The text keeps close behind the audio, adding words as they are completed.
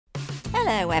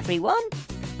Hello everyone!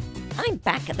 I'm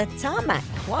back at the tarmac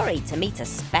quarry to meet a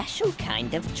special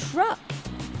kind of truck.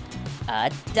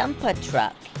 A dumper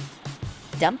truck.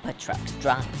 Dumper trucks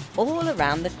drive all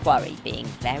around the quarry, being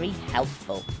very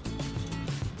helpful.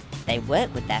 They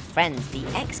work with their friends the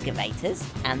excavators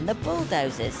and the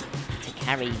bulldozers to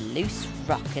carry loose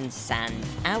rock and sand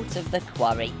out of the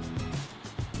quarry.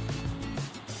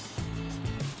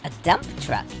 A dump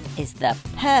truck is the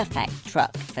perfect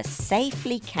truck for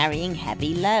safely carrying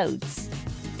heavy loads.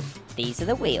 These are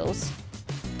the wheels.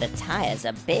 The tyres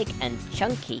are big and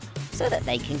chunky so that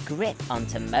they can grip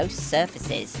onto most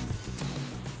surfaces.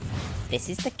 This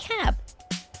is the cab.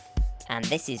 And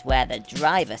this is where the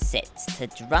driver sits to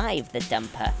drive the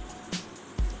dumper.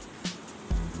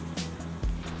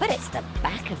 But it's the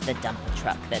back of the dumper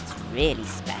truck that's really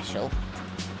special.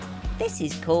 This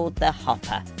is called the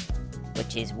hopper,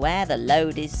 which is where the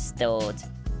load is stored.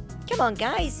 Come on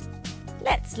guys,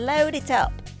 let's load it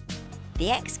up. The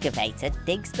excavator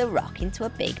digs the rock into a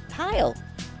big pile.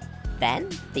 Then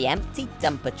the empty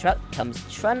dumper truck comes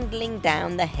trundling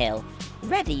down the hill,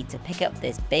 ready to pick up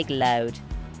this big load.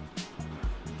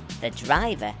 The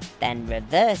driver then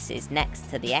reverses next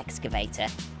to the excavator,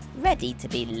 ready to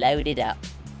be loaded up.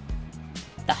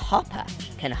 The hopper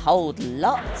can hold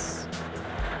lots,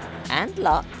 and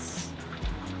lots,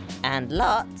 and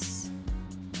lots,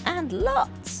 and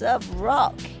lots of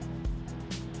rock.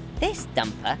 This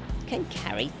dumper can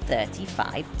carry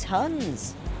 35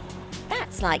 tons.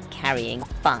 That's like carrying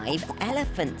 5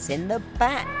 elephants in the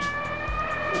back.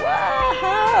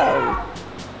 Whoa!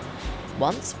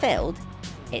 Once filled,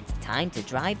 it's time to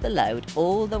drive the load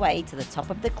all the way to the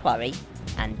top of the quarry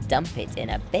and dump it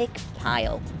in a big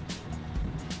pile.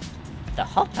 The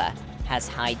hopper has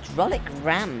hydraulic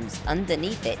rams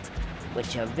underneath it,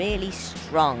 which are really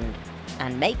strong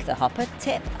and make the hopper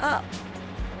tip up.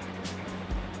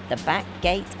 The back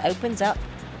gate opens up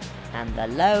and the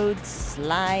load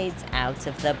slides out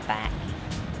of the back.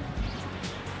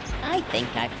 I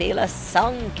think I feel a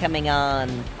song coming on.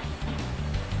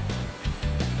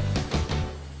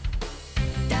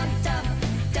 Dump, dump,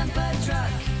 dumper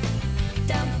truck.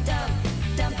 Dump, dump,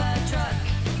 dumper truck.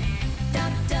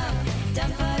 Dump, dump,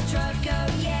 dumper truck,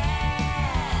 oh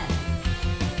yeah!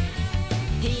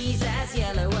 He's as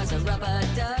yellow as a rubber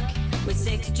duck, with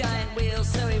 6 giant wheels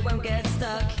so he won't get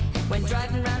stuck. When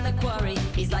driving round the quarry,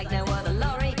 he's like no other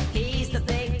lorry. He's the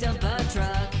big dumper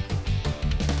truck.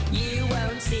 You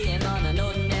won't see him on an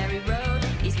ordinary road.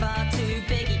 He's far too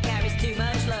big, he carries too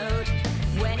much load.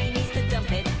 When he needs to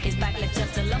dump it, his back lifts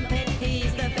up to lump it.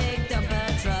 He's the big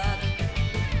dumper truck.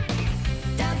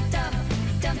 Dump, dump,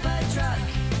 dumper truck.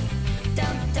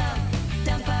 Dump, dump,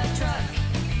 dumper truck.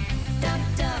 Dump,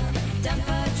 dump,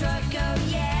 dumper truck, oh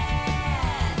yeah!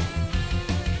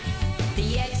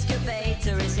 The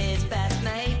excavator is his best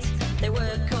mate. They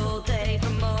work all day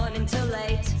from morning till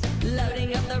late,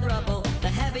 loading up the rubble. The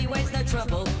heavyweight's no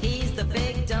trouble. He's the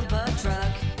big dumper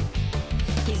truck.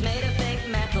 He's made of thick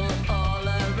metal all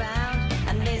around,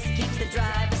 and this keeps the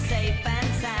driver safe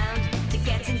and sound. To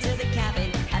get into the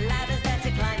cabin, a ladder's there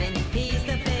to climb in. He's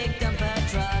the big dumper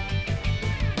truck.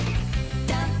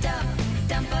 Dump, dump,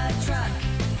 dumper truck.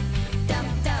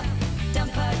 Dump, dump,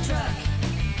 dumper truck.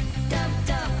 Dump,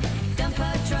 dump,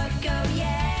 dumper truck, oh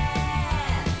yeah!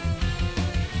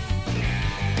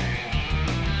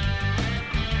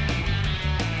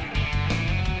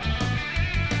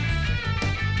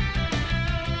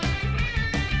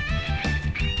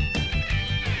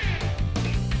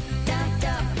 Dump,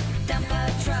 dump, dumper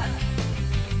truck.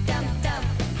 Dump, dump,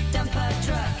 dumper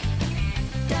truck.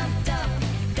 Dump, dump,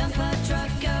 dumper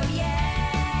truck, oh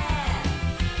yeah!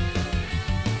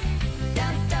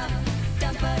 Dump, dump,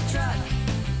 dumper truck.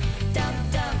 Dump,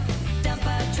 dump,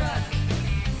 dumper truck.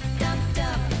 Dump,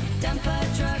 dump, dumper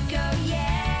truck, oh yeah!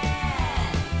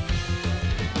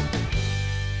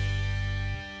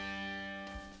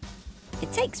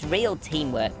 It takes real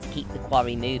teamwork to keep the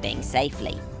quarry moving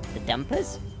safely. The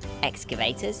dumpers,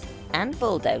 excavators, and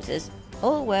bulldozers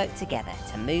all work together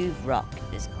to move rock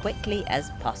as quickly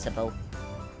as possible.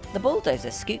 The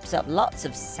bulldozer scoops up lots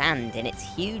of sand in its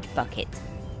huge bucket.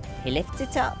 He lifts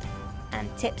it up and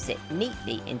tips it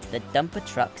neatly into the dumper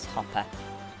truck's hopper.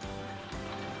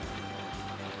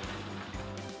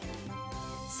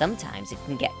 Sometimes it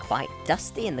can get quite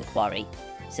dusty in the quarry,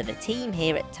 so the team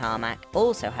here at Tarmac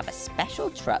also have a special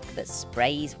truck that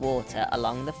sprays water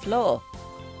along the floor.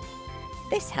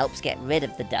 This helps get rid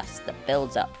of the dust that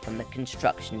builds up from the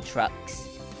construction trucks.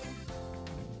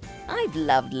 I've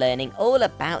loved learning all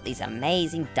about these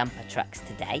amazing dumper trucks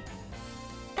today.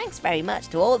 Thanks very much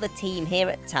to all the team here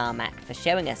at Tarmac for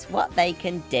showing us what they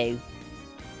can do.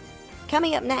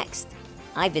 Coming up next,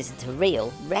 I visit a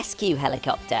real rescue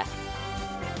helicopter.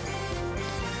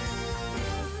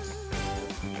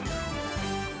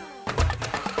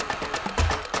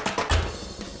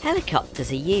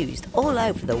 Helicopters are used all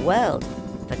over the world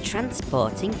for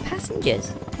transporting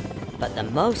passengers, but the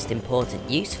most important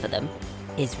use for them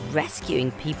is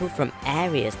rescuing people from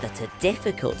areas that are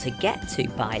difficult to get to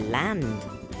by land.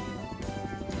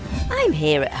 I'm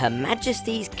here at Her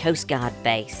Majesty's Coast Guard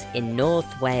base in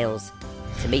North Wales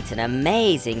to meet an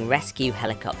amazing rescue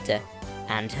helicopter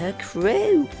and her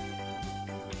crew.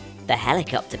 The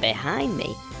helicopter behind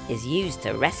me is used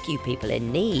to rescue people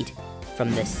in need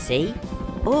from the sea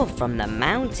or from the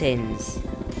mountains.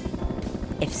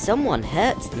 If someone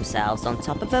hurts themselves on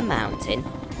top of a mountain,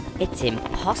 it's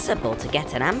impossible to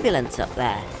get an ambulance up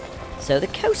there, so the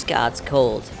Coast Guard's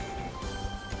called.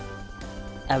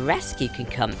 A rescue can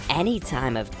come any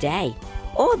time of day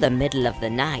or the middle of the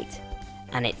night,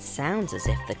 and it sounds as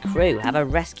if the crew have a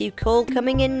rescue call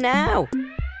coming in now.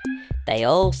 They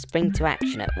all spring to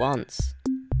action at once.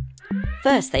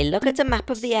 First, they look at a map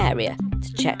of the area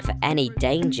to check for any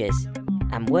dangers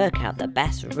and work out the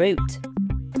best route.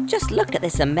 Just look at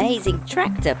this amazing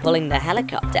tractor pulling the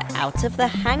helicopter out of the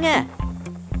hangar.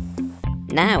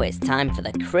 Now it's time for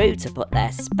the crew to put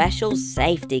their special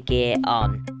safety gear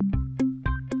on.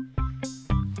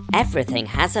 Everything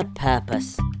has a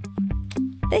purpose.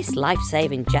 This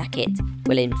life-saving jacket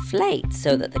will inflate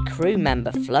so that the crew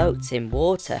member floats in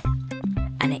water,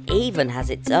 and it even has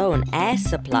its own air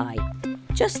supply,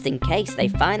 just in case they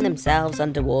find themselves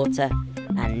underwater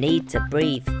and need to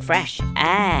breathe fresh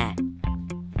air.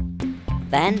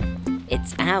 Then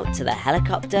it's out to the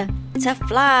helicopter to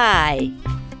fly.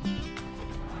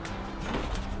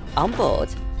 On board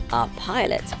are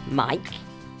pilot Mike,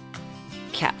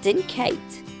 Captain Kate,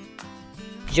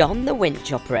 John the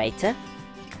winch operator,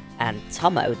 and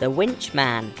Tomo the winch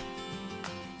man.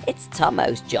 It's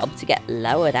Tomo's job to get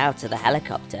lowered out of the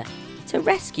helicopter to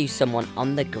rescue someone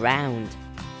on the ground.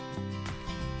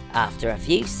 After a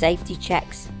few safety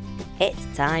checks, it's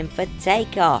time for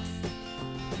takeoff.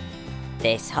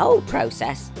 This whole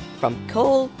process, from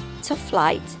call to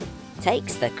flight,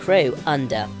 takes the crew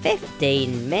under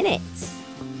 15 minutes.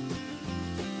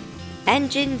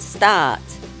 Engines start.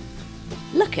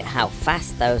 Look at how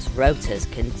fast those rotors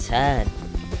can turn.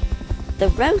 The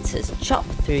rotors chop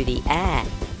through the air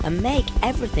and make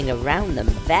everything around them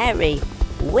very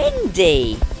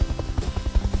windy.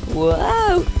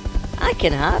 Whoa! I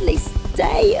can hardly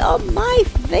stay on my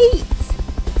feet.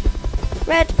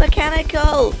 Red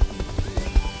Mechanical!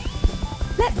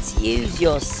 Let's use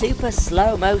your super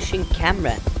slow motion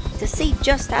camera to see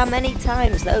just how many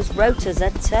times those rotors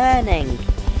are turning.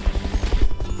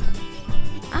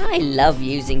 I love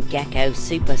using Gecko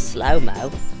super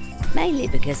slow-mo, mainly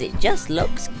because it just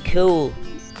looks cool.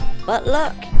 But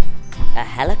look, a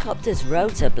helicopter's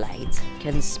rotor blades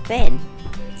can spin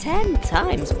 10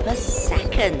 times per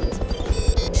second.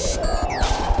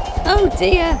 Oh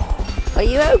dear, are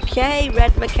you okay,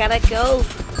 Red Mechanical?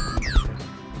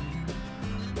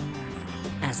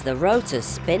 As the rotors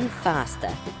spin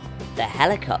faster, the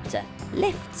helicopter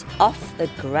lifts off the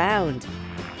ground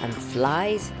and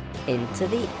flies into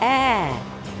the air.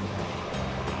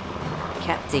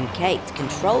 Captain Kate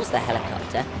controls the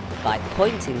helicopter by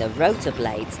pointing the rotor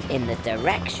blades in the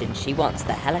direction she wants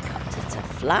the helicopter to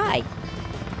fly.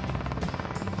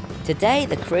 Today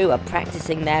the crew are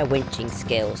practicing their winching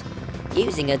skills,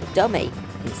 using a dummy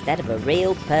instead of a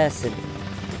real person.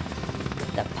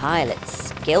 The pilots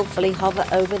skillfully hover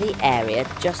over the area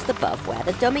just above where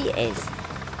the dummy is.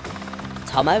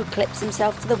 Tomo clips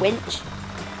himself to the winch,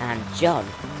 and John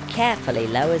carefully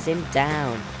lowers him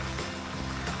down.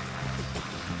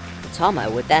 Tomo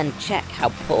would then check how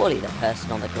poorly the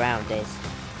person on the ground is,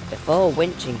 before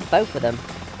winching both of them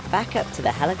back up to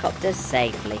the helicopter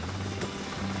safely.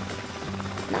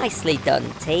 Nicely done,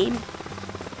 team!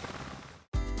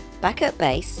 Back at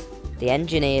base, the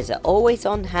engineers are always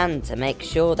on hand to make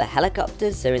sure the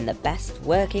helicopters are in the best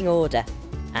working order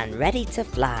and ready to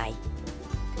fly.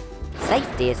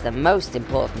 Safety is the most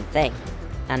important thing,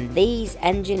 and these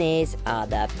engineers are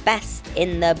the best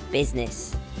in the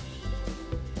business.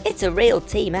 It's a real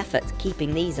team effort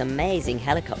keeping these amazing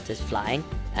helicopters flying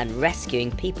and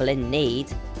rescuing people in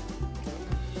need.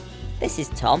 This is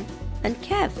Tom and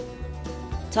Kev.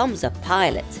 Tom's a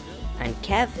pilot and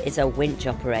Kev is a winch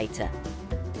operator.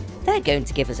 They're going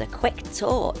to give us a quick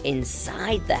tour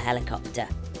inside the helicopter.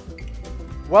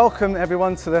 Welcome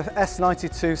everyone to the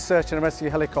S92 Search and Rescue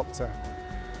helicopter.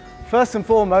 First and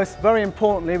foremost, very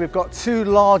importantly, we've got two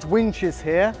large winches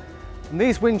here And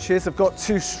these winches have got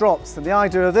 2 strops, and the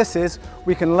idea of this is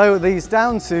we can lower these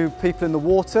down to people in the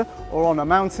water or on a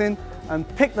mountain and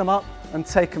pick them up and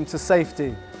take them to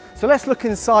safety. So let's look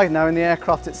inside now in the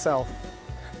aircraft itself.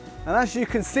 And as you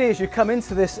can see, as you come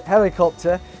into this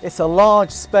helicopter, it's a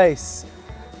large space.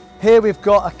 Here we've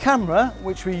got a camera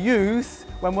which we use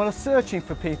when we're searching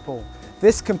for people.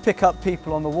 This can pick up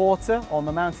people on the water, on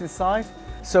the mountainside.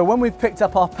 So when we've picked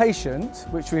up our patient,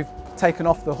 which we've taken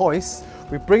off the hoist,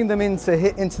 we bring them into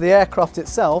the aircraft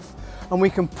itself, and we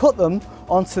can put them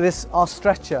onto our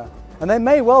stretcher. And they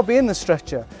may well be in the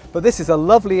stretcher, but this is a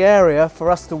lovely area for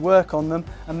us to work on them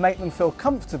and make them feel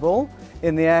comfortable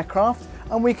in the aircraft,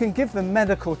 and we can give them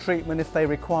medical treatment if they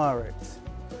require it.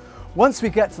 Once we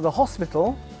get to the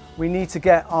hospital, we need to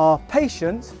get our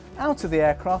patient out of the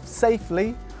aircraft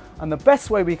safely, and the best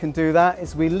way we can do that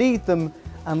is we lead them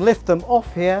and lift them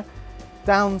off here,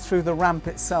 down through the ramp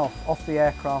itself, off the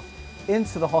aircraft,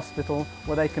 into the hospital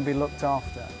where they can be looked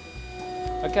after.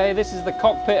 Okay, this is the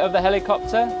cockpit of the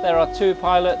helicopter. There are 2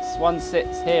 pilots, one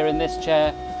sits here in this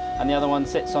chair and the other one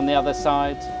sits on the other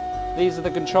side. These are the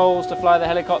controls to fly the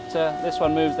helicopter. This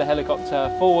one moves the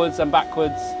helicopter forwards and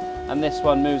backwards, and this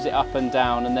one moves it up and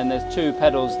down, and then there's 2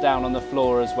 pedals down on the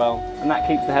floor as well, and that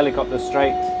keeps the helicopter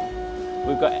straight.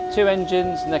 We've got 2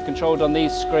 engines and they're controlled on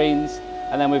these screens,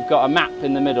 and then we've got a map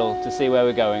in the middle to see where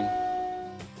we're going.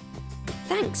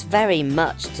 Thanks very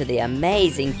much to the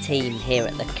amazing team here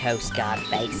at the Coast Guard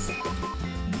base.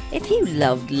 If you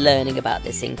loved learning about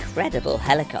this incredible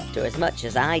helicopter as much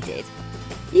as I did,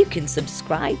 you can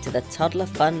subscribe to the Toddler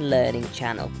Fun Learning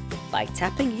channel by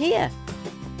tapping here,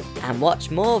 and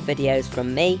watch more videos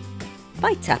from me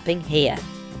by tapping here.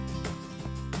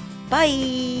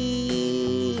 Bye!